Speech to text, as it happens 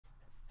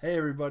Hey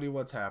everybody,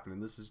 what's happening?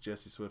 This is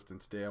Jesse Swift, and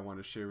today I want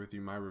to share with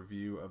you my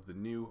review of the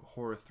new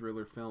horror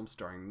thriller film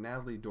starring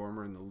Natalie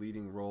Dormer in the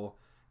leading role,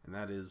 and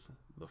that is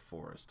The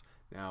Forest.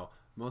 Now,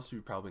 most of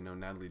you probably know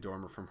Natalie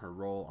Dormer from her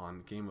role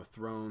on Game of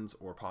Thrones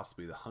or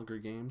possibly The Hunger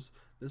Games.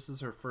 This is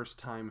her first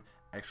time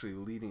actually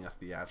leading a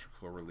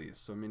theatrical release,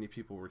 so many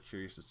people were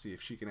curious to see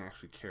if she can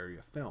actually carry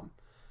a film.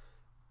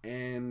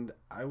 And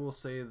I will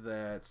say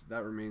that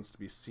that remains to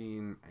be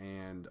seen,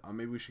 and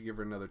maybe we should give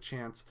her another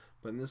chance.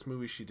 But in this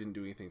movie, she didn't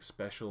do anything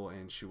special,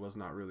 and she was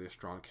not really a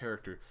strong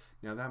character.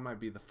 Now, that might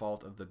be the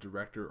fault of the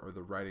director or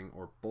the writing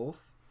or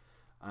both.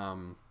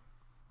 So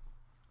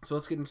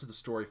let's get into the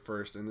story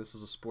first, and this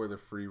is a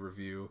spoiler-free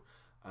review.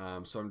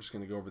 So I'm just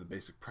going to go over the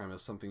basic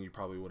premise, something you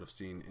probably would have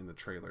seen in the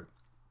trailer.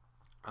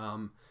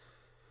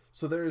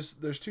 So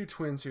there's two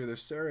twins here.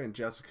 There's Sarah and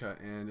Jessica,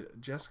 and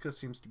Jessica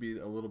seems to be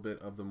a little bit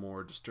of the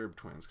more disturbed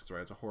twins, because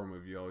right, it's a horror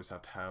movie. You always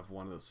have to have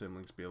one of the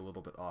siblings be a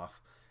little bit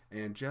off.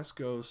 And Jess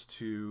goes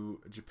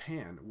to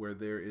Japan, where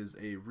there is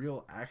a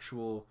real,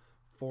 actual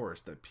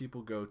forest that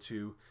people go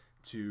to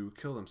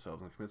kill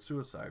themselves and commit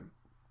suicide.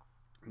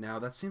 Now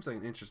that seems like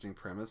an interesting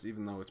premise,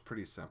 even though it's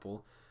pretty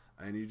simple,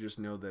 and you just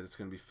know that it's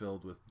going to be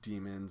filled with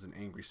demons and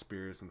angry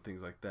spirits and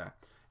things like that.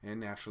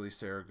 And naturally,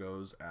 Sarah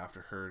goes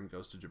after her and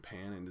goes to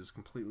Japan and is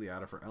completely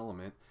out of her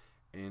element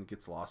and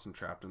gets lost and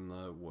trapped in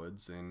the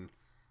woods and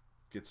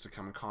gets to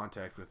come in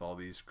contact with all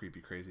these creepy,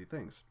 crazy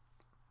things.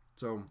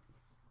 So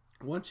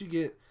once you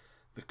get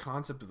the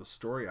concept of the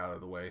story out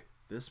of the way,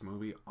 this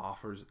movie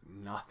offers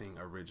nothing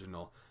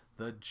original.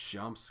 The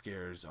jump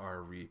scares are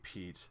a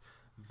repeat.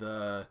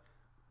 The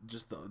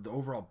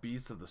overall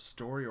beats of the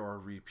story are a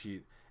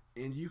repeat.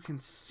 And you can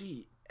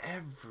see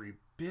every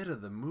bit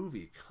of the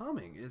movie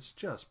coming. It's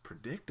just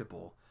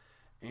predictable,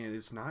 and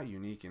it's not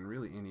unique in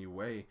really any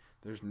way.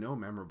 There's no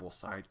memorable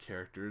side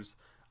characters.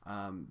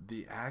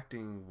 The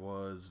acting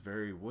was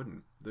very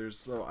wooden.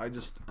 I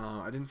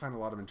didn't find a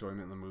lot of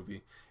enjoyment in the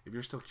movie. If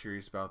you're still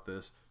curious about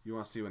this, you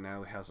want to see what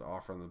Natalie has to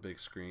offer on the big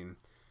screen,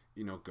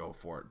 go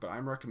for it. But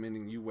I'm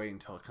recommending you wait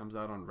until it comes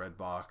out on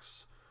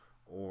Redbox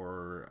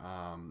or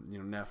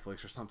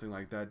Netflix or something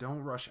like that.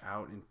 Don't rush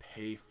out and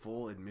pay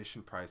full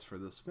admission price for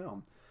this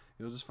film.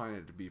 You'll just find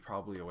it to be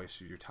probably a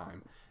waste of your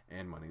time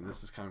and money. And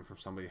this is coming from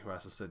somebody who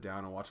has to sit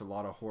down and watch a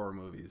lot of horror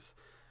movies.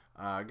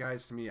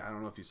 Guys, to me, I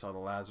don't know if you saw The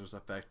Lazarus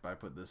Effect, but I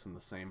put this in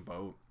the same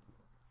boat.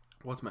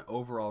 What's my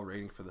overall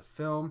rating for the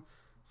film?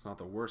 It's not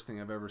the worst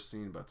thing I've ever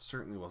seen, but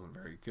certainly wasn't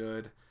very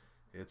good.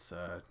 It's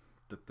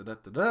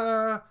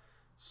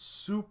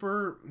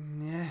super.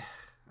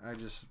 I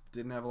just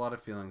didn't have a lot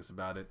of feelings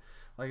about it.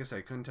 Like I said,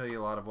 I couldn't tell you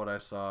a lot of what I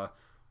saw.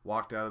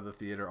 Walked out of the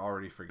theater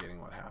already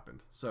forgetting what happened.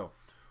 So,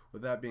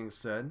 with that being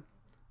said,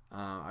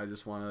 I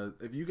just want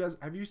to, if you guys,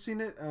 have you seen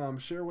it?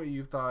 Share what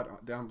you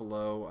thought down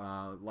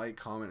below. Like,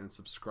 comment, and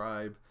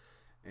subscribe.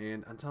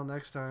 And until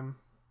next time,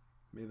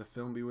 may the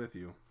film be with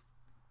you.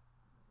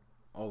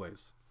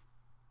 Always.